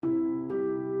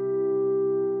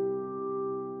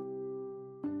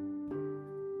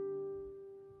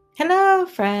Hello,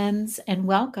 friends, and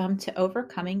welcome to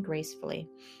Overcoming Gracefully,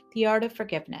 the Art of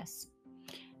Forgiveness.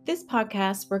 This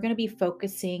podcast, we're going to be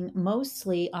focusing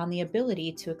mostly on the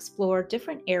ability to explore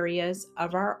different areas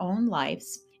of our own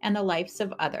lives and the lives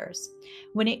of others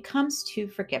when it comes to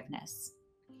forgiveness.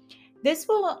 This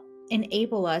will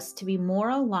enable us to be more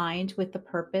aligned with the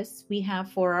purpose we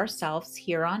have for ourselves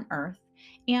here on earth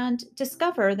and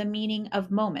discover the meaning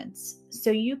of moments so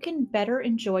you can better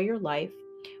enjoy your life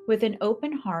with an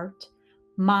open heart,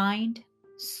 mind,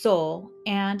 soul,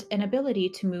 and an ability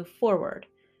to move forward.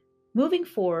 Moving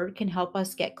forward can help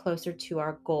us get closer to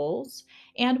our goals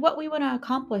and what we want to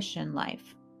accomplish in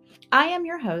life. I am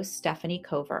your host, Stephanie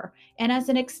Cover, and as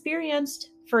an experienced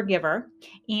forgiver,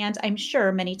 and I'm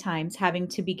sure many times having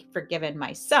to be forgiven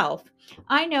myself,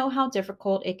 I know how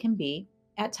difficult it can be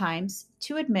at times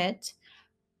to admit,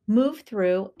 move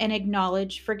through, and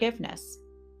acknowledge forgiveness.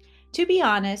 To be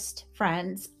honest,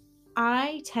 friends,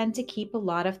 I tend to keep a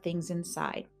lot of things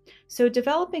inside. So,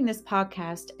 developing this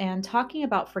podcast and talking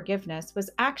about forgiveness was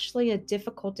actually a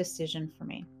difficult decision for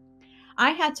me.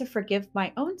 I had to forgive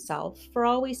my own self for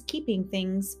always keeping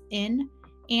things in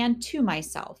and to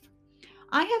myself.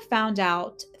 I have found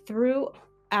out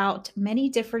throughout many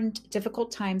different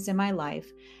difficult times in my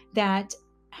life that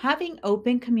having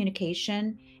open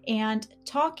communication and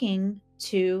talking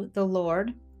to the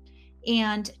Lord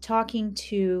and talking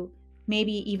to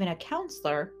maybe even a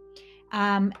counselor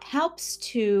helps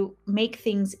to make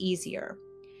things easier.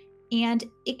 And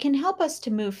it can help us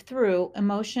to move through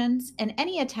emotions and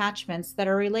any attachments that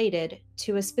are related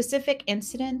to a specific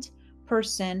incident,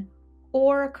 person,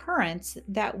 or occurrence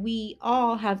that we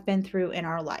all have been through in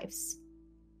our lives.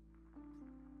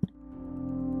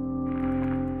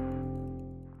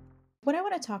 What I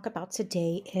want to talk about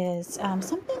today is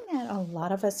something that a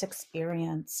lot of us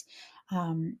experience.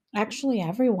 Actually,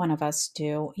 every one of us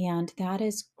do, and that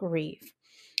is grief.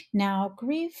 Now,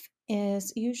 grief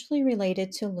is usually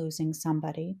related to losing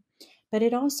somebody, but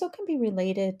it also can be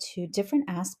related to different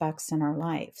aspects in our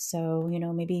life. So,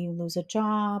 maybe you lose a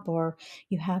job or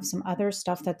you have some other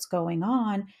stuff that's going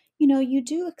on. You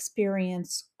do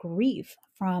experience grief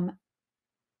from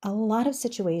a lot of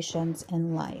situations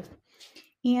in life.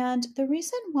 And the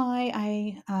reason why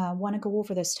I want to go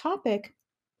over this topic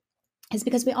is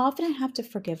because we often have to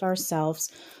forgive ourselves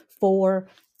for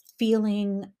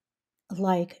feeling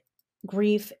like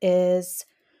grief is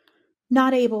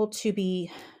not able to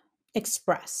be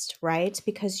expressed, right?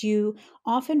 Because you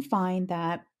often find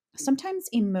that sometimes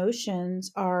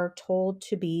emotions are told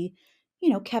to be,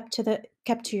 kept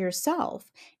to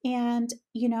yourself. And,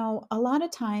 a lot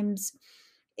of times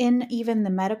in even the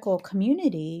medical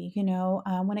community,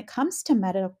 when it comes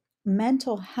to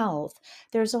mental health,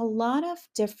 there's a lot of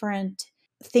different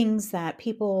things that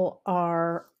people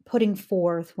are putting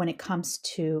forth when it comes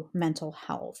to mental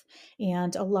health.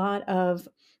 And a lot of,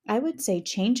 I would say,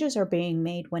 changes are being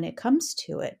made when it comes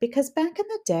to it. Because back in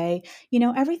the day,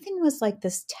 everything was like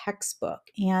this textbook,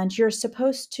 and you're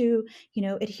supposed to,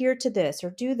 adhere to this or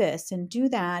do this and do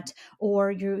that,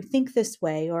 or you think this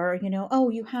way, or, oh,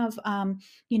 you have, a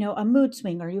mood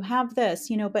swing, or you have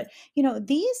this, but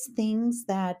these things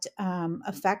that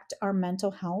affect our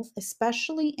mental health,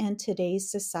 especially in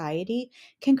today's society,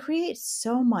 can create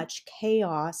so much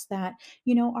chaos that,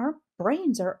 our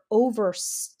brains are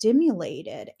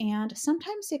overstimulated. And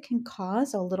sometimes it can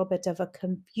cause a little bit of a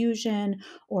confusion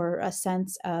or a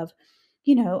sense of,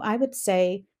 I would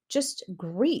say just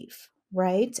grief,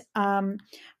 right?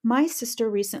 My sister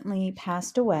recently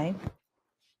passed away.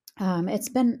 It's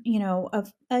been,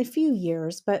 a few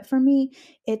years, but for me,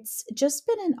 it's just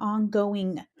been an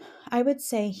ongoing, I would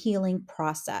say, healing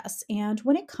process. And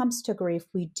when it comes to grief,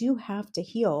 we do have to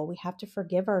heal. We have to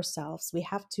forgive ourselves. We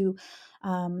have to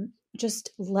just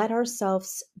let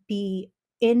ourselves be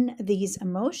in these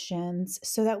emotions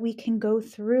so that we can go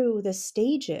through the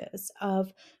stages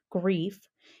of grief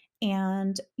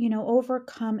and,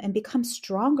 overcome and become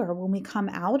stronger when we come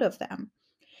out of them.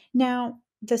 Now,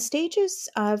 the stages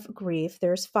of grief,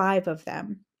 there's five of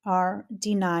them, are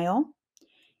denial,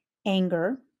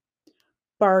 anger,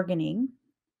 bargaining,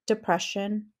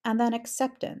 depression, and then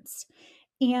acceptance.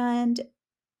 And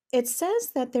it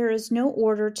says that there is no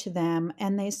order to them,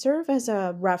 and they serve as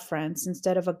a reference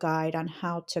instead of a guide on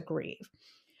how to grieve.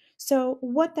 So,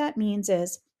 what that means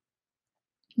is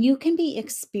you can be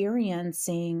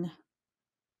experiencing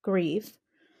grief,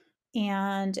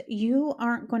 and you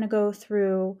aren't going to go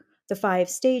through the five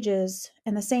stages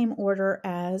in the same order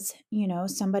as,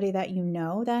 somebody that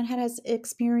that has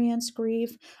experienced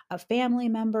grief, a family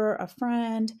member, a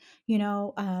friend.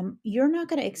 You're not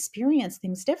going to experience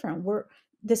things different.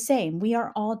 the same. We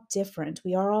are all different.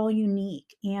 We are all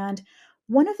unique. And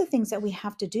one of the things that we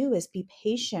have to do is be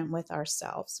patient with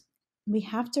ourselves. We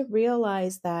have to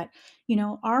realize that,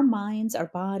 our minds, our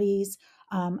bodies,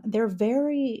 they're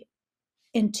very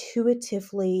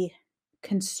intuitively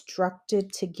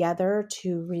constructed together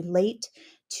to relate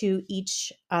to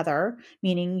each other,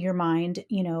 meaning your mind,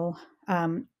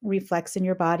 reflects in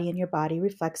your body and your body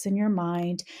reflects in your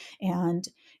mind. And,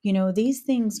 these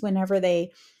things, whenever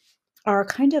they are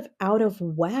kind of out of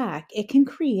whack, it can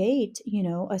create,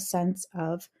 a sense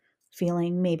of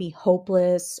feeling maybe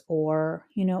hopeless or,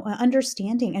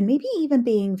 understanding and maybe even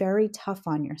being very tough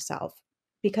on yourself.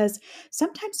 Because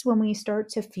sometimes when we start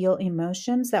to feel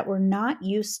emotions that we're not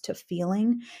used to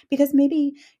feeling, because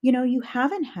maybe, you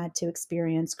haven't had to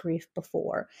experience grief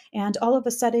before, and all of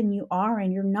a sudden you are,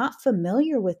 and you're not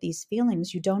familiar with these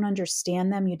feelings, you don't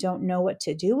understand them, you don't know what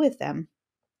to do with them,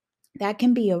 that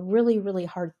can be a really, really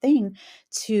hard thing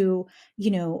to,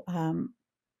 you know, um,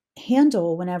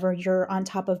 handle whenever you're on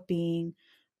top of being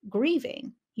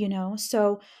grieving.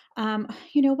 So,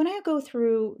 when I go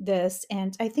through this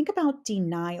and I think about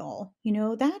denial,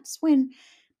 that's when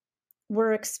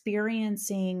we're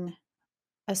experiencing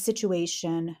a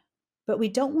situation, but we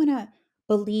don't want to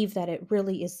believe that it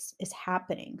really is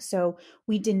happening. So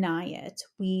we deny it.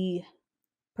 We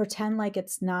pretend like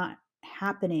it's not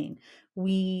happening.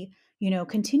 We,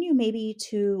 continue maybe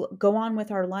to go on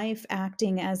with our life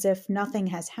acting as if nothing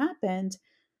has happened.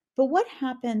 But what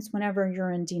happens whenever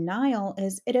you're in denial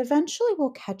is it eventually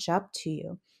will catch up to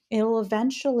you. It'll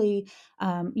eventually,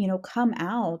 come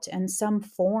out in some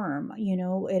form.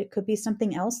 It could be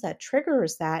something else that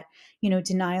triggers that,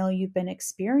 denial you've been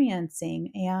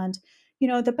experiencing. And,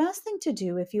 the best thing to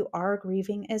do if you are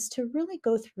grieving is to really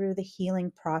go through the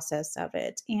healing process of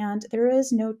it. And there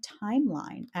is no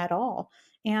timeline at all.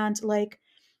 And like,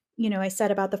 I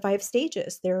said about the 5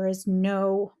 stages, there is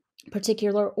no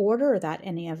particular order that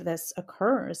any of this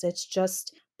occurs. It's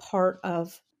just part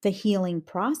of the healing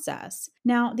process.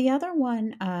 Now, the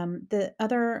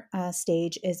other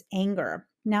stage is anger.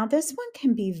 Now, this one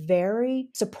can be very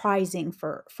surprising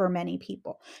for many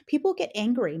people. People get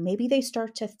angry. Maybe they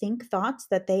start to think thoughts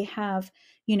that they have,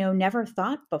 never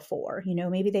thought before.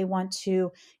 Maybe they want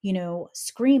to,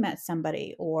 scream at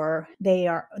somebody, or they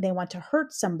want to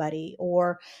hurt somebody,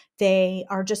 or they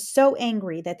are just so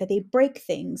angry that they break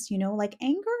things. Like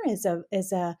anger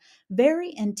is a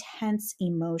very intense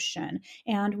emotion,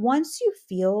 and once you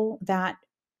feel that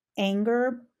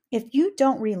anger, if you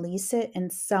don't release it in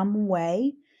some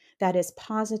way that is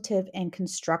positive and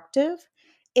constructive,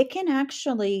 it can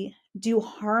actually do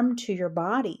harm to your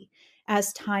body.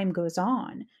 As time goes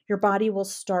on, your body will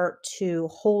start to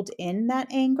hold in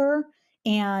that anger.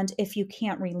 And if you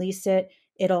can't release it,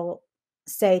 it'll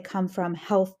say come from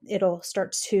health, it'll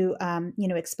start to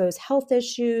expose health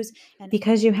issues. And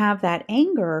because you have that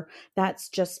anger that's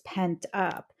just pent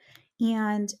up.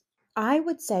 And I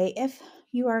would say if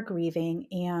you are grieving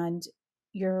and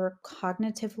you're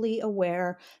cognitively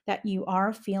aware that you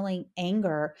are feeling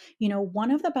anger,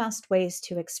 one of the best ways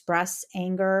to express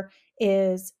anger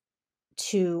is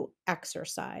to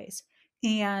exercise.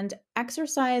 And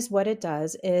exercise, what it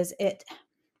does is it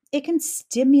can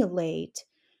stimulate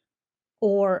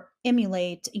or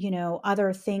emulate,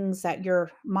 other things that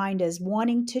your mind is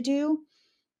wanting to do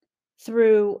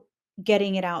through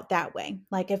getting it out that way.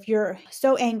 Like if you're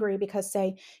so angry because,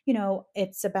 say,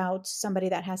 it's about somebody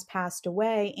that has passed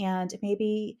away, and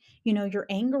maybe, you're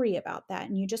angry about that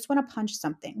and you just want to punch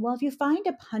something. Well, if you find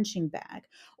a punching bag,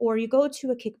 or you go to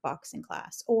a kickboxing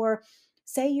class, or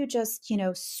say you just,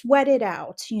 sweat it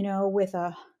out, with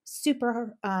a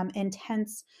super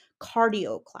intense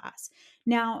cardio class.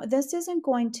 Now, this isn't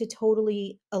going to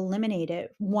totally eliminate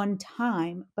it one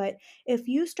time, but if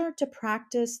you start to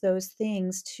practice those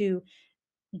things to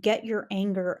get your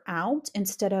anger out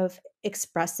instead of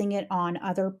expressing it on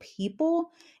other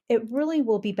people, it really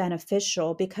will be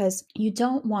beneficial, because you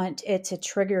don't want it to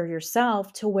trigger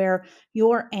yourself to where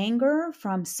your anger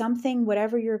from something,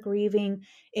 whatever you're grieving,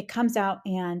 it comes out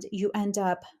and you end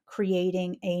up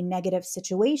creating a negative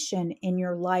situation in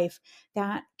your life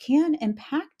that can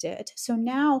impact it. So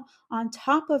now, on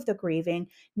top of the grieving,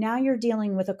 now you're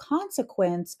dealing with a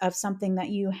consequence of something that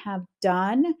you have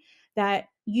done that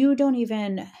you don't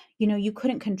even, you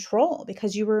couldn't control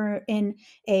because you were in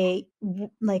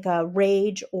like a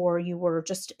rage, or you were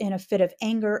just in a fit of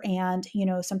anger. And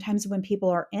sometimes when people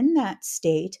are in that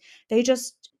state, they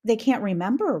can't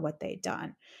remember what they've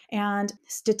done. And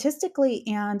statistically,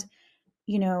 and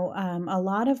a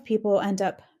lot of people end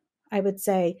up, I would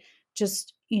say,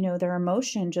 just their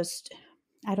emotion just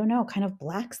I don't know, kind of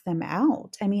blacks them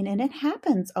out. I mean, and it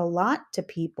happens a lot to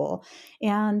people.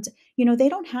 And, they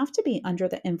don't have to be under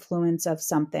the influence of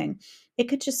something. It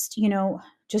could just,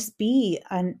 just be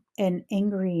an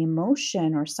angry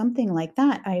emotion or something like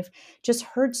that. I've just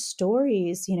heard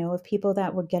stories, of people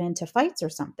that would get into fights or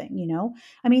something.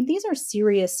 I mean, these are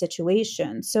serious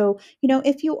situations. So,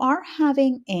 if you are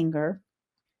having anger,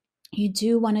 you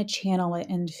do want to channel it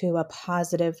into a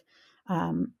positive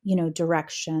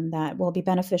direction that will be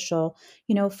beneficial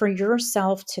for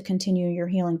yourself to continue your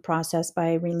healing process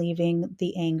by relieving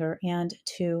the anger and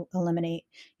to eliminate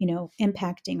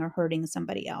impacting or hurting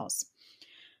somebody else.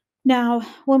 Now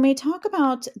when we talk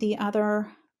about the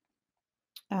other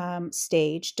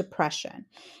stage, depression.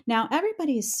 Now,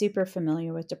 everybody is super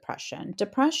familiar with depression.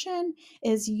 Depression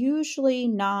is usually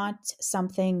not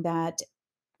something that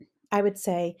I would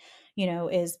say,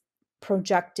 is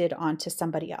projected onto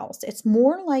somebody else. It's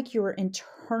more like you're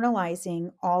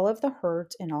internalizing all of the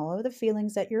hurt and all of the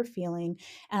feelings that you're feeling,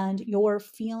 and you're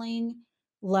feeling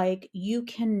like you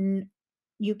can't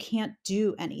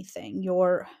do anything.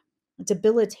 You're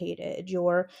debilitated.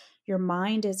 Your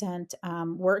mind isn't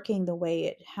working the way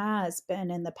it has been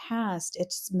in the past.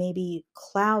 It's maybe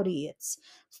cloudy. It's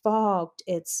fogged.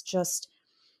 It's just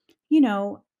you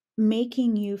know,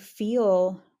 making you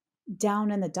feel down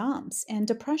in the dumps. And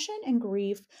depression and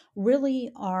grief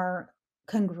really are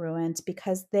congruent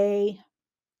because they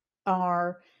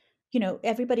are,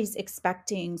 everybody's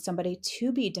expecting somebody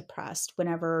to be depressed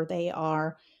whenever they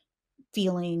are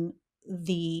feeling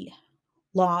the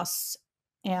loss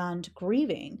and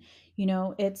grieving.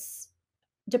 It's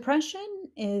depression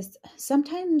is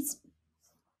sometimes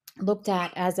looked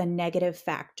at as a negative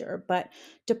factor, but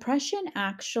depression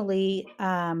actually,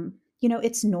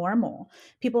 it's normal.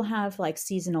 People have like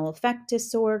seasonal affect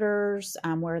disorders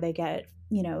where they get,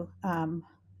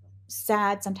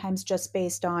 sad sometimes just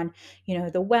based on,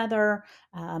 the weather.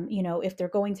 If they're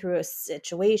going through a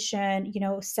situation,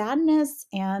 sadness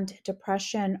and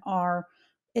depression are,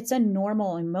 it's a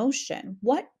normal emotion.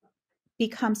 What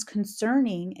becomes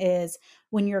concerning is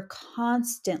when you're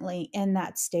constantly in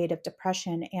that state of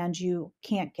depression and you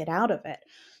can't get out of it.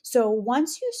 So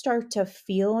once you start to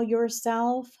feel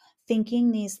yourself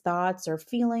thinking these thoughts or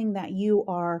feeling that you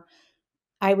are,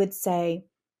 I would say,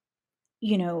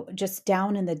 just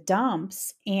down in the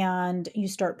dumps, and you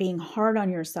start being hard on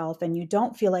yourself and you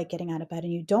don't feel like getting out of bed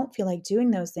and you don't feel like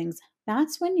doing those things,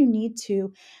 that's when you need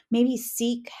to maybe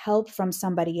seek help from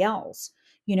somebody else.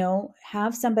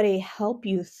 Have somebody help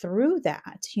you through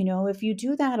that. If you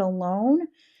do that alone,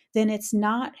 then it's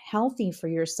not healthy for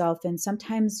yourself. And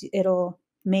sometimes it'll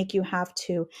make you have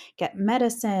to get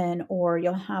medicine, or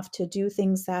you'll have to do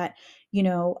things that,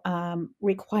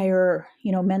 require,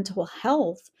 mental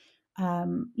health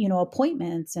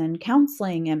appointments and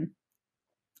counseling. And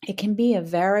it can be a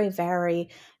very, very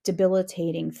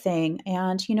debilitating thing.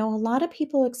 And, a lot of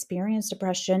people experience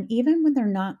depression even when they're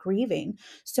not grieving.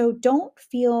 So don't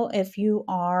feel if you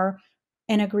are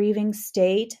in a grieving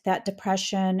state that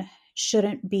depression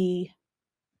shouldn't be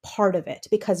part of it,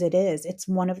 because it is. It's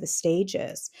one of the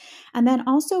stages. And then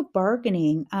also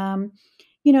bargaining.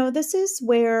 This is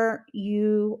where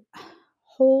you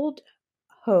hold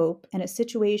hope in a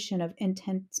situation of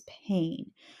intense pain.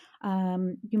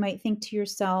 You might think to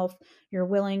yourself, you're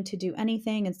willing to do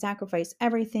anything and sacrifice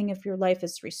everything if your life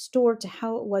is restored to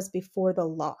how it was before the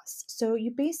loss. So you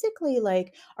basically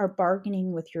like are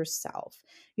bargaining with yourself.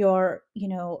 You're,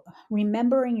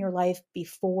 remembering your life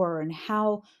before and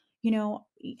how,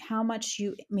 how much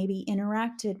you maybe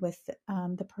interacted with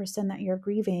the person that you're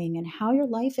grieving, and how your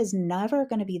life is never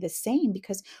going to be the same,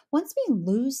 because once we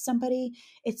lose somebody,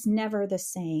 it's never the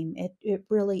same. It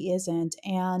really isn't.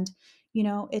 And,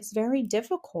 it's very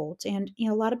difficult. And,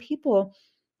 a lot of people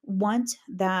want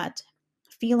that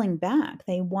feeling back.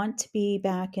 They want to be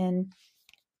back in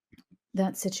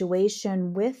that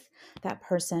situation with that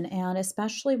person. And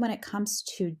especially when it comes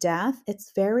to death,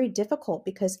 it's very difficult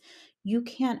because you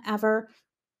can't ever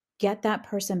get that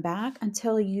person back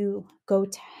until you go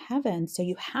to heaven. So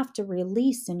you have to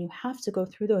release and you have to go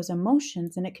through those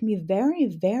emotions. And it can be very,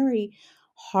 very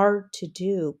hard to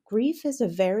do. Grief is a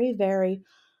very, very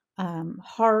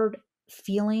hard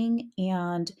feeling,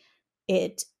 and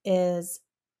it is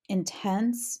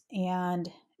intense, and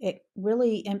it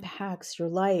really impacts your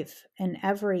life in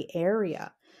every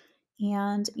area.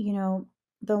 And,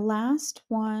 the last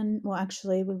one, well,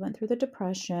 actually, we went through the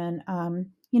depression.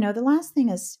 The last thing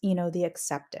is, the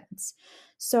acceptance.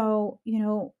 So,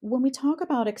 when we talk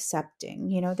about accepting,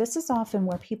 this is often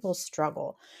where people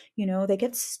struggle. They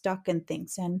get stuck in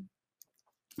things. And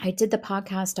I did the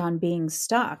podcast on being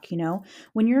stuck.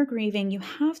 When you're grieving, you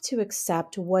have to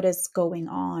accept what is going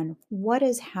on, what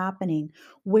is happening,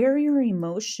 where your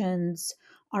emotions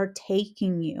are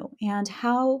taking you, and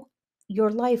how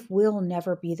your life will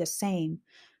never be the same.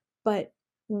 But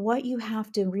what you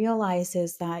have to realize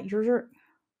is that you're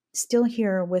still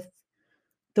here with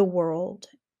the world,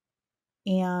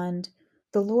 and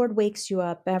the Lord wakes you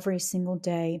up every single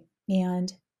day.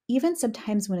 And even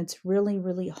sometimes when it's really,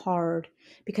 really hard,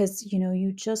 because,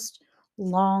 you just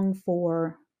long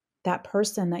for that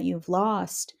person that you've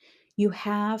lost, you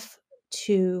have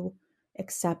to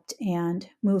accept and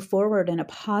move forward in a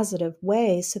positive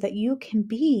way so that you can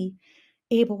be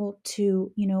able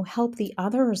to, help the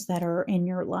others that are in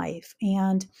your life.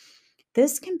 And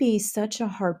this can be such a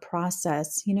hard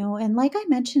process, and like I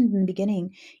mentioned in the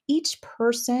beginning, each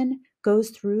person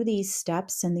goes through these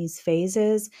steps and these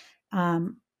phases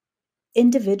um,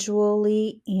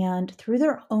 individually and through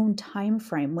their own time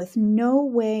frame with no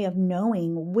way of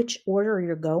knowing which order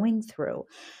you're going through.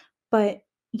 But,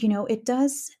 it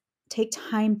does take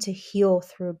time to heal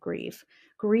through grief.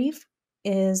 Grief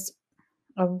is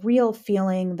a real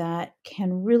feeling that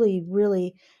can really,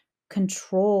 really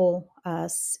control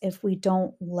us if we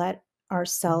don't let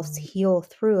ourselves heal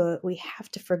through it. We have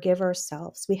to forgive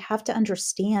ourselves. We have to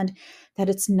understand that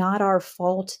it's not our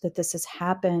fault that this has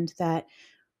happened, that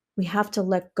we have to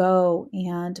let go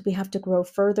and we have to grow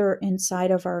further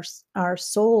inside of our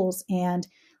souls and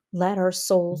let our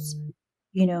souls,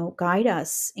 guide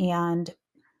us and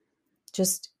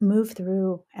just move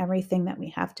through everything that we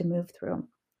have to move through.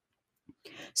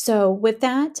 So, with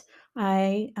that,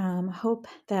 I hope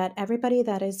that everybody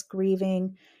that is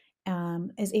grieving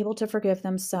is able to forgive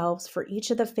themselves for each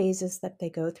of the phases that they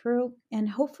go through. And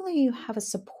hopefully, you have a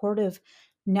supportive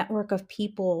network of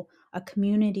people, a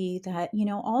community that,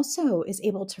 also is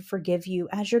able to forgive you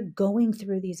as you're going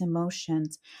through these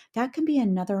emotions. That can be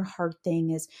another hard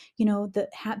thing is,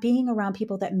 being around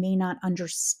people that may not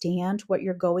understand what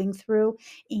you're going through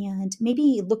and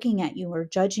maybe looking at you or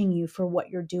judging you for what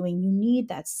you're doing. You need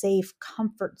that safe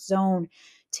comfort zone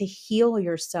to heal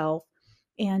yourself.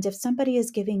 And if somebody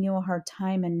is giving you a hard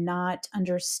time and not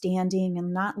understanding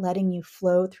and not letting you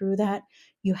flow through that,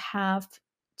 you have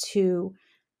to,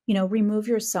 remove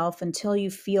yourself until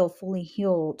you feel fully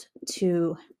healed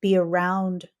to be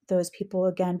around those people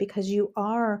again, because you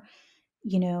are,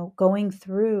 going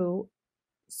through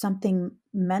something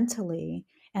mentally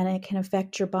and it can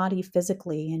affect your body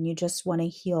physically, and you just want to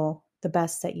heal the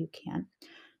best that you can.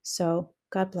 So,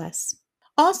 God bless.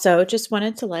 Also, just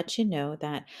wanted to let you know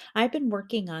that I've been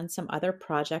working on some other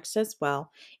projects as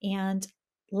well. And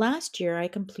last year, I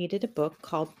completed a book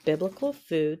called Biblical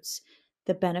Foods: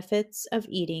 The Benefits of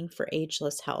Eating for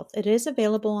Ageless Health. It is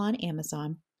available on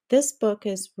Amazon. This book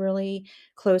is really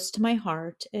close to my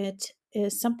heart. It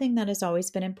is something that has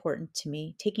always been important to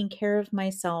me, taking care of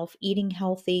myself, eating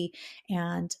healthy,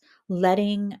 and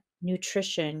letting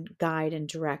nutrition guide and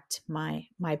direct my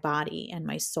body and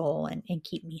my soul and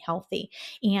keep me healthy.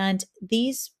 And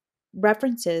these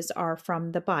references are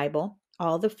from the Bible,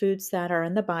 all the foods that are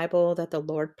in the Bible that the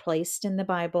Lord placed in the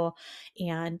Bible.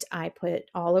 And I put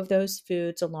all of those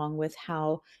foods along with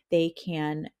how they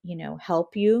can,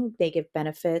 help you. They give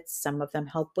benefits. Some of them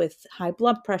help with high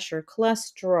blood pressure,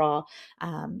 cholesterol,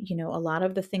 a lot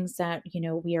of the things that,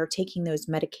 we are taking those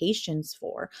medications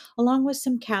for, along with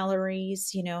some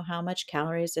calories, how much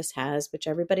calories this has, which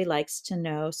everybody likes to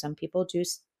know. Some people do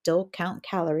still count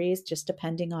calories, just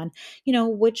depending on,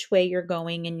 which way you're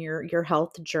going in your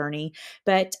health journey.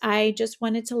 But I just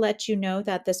wanted to let you know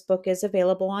that this book is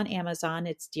available on Amazon.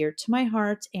 It's dear to my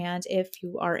heart. And if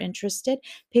you are interested,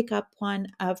 pick up one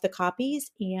of the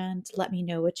copies and let me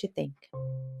know what you think.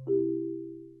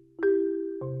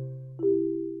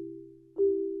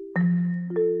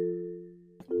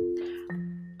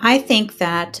 I think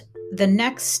that the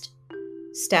next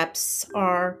steps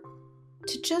are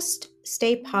to just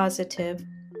stay positive,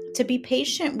 to be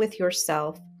patient with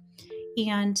yourself,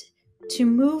 and to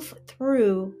move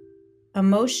through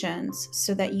emotions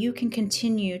so that you can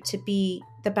continue to be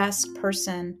the best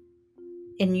person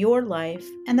in your life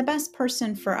and the best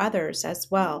person for others as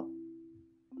well.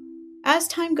 As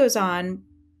time goes on,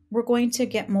 we're going to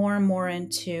get more and more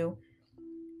into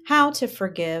how to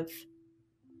forgive,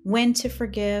 when to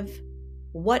forgive,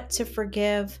 what to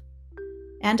forgive,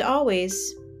 and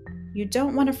always, you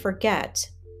don't want to forget,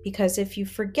 because if you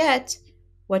forget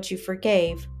what you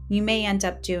forgave, you may end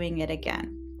up doing it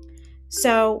again.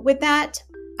 So, with that,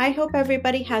 I hope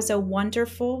everybody has a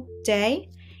wonderful day,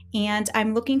 and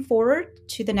I'm looking forward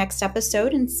to the next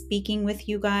episode and speaking with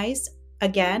you guys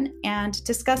again and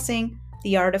discussing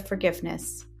the art of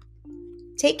forgiveness.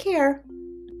 Take care.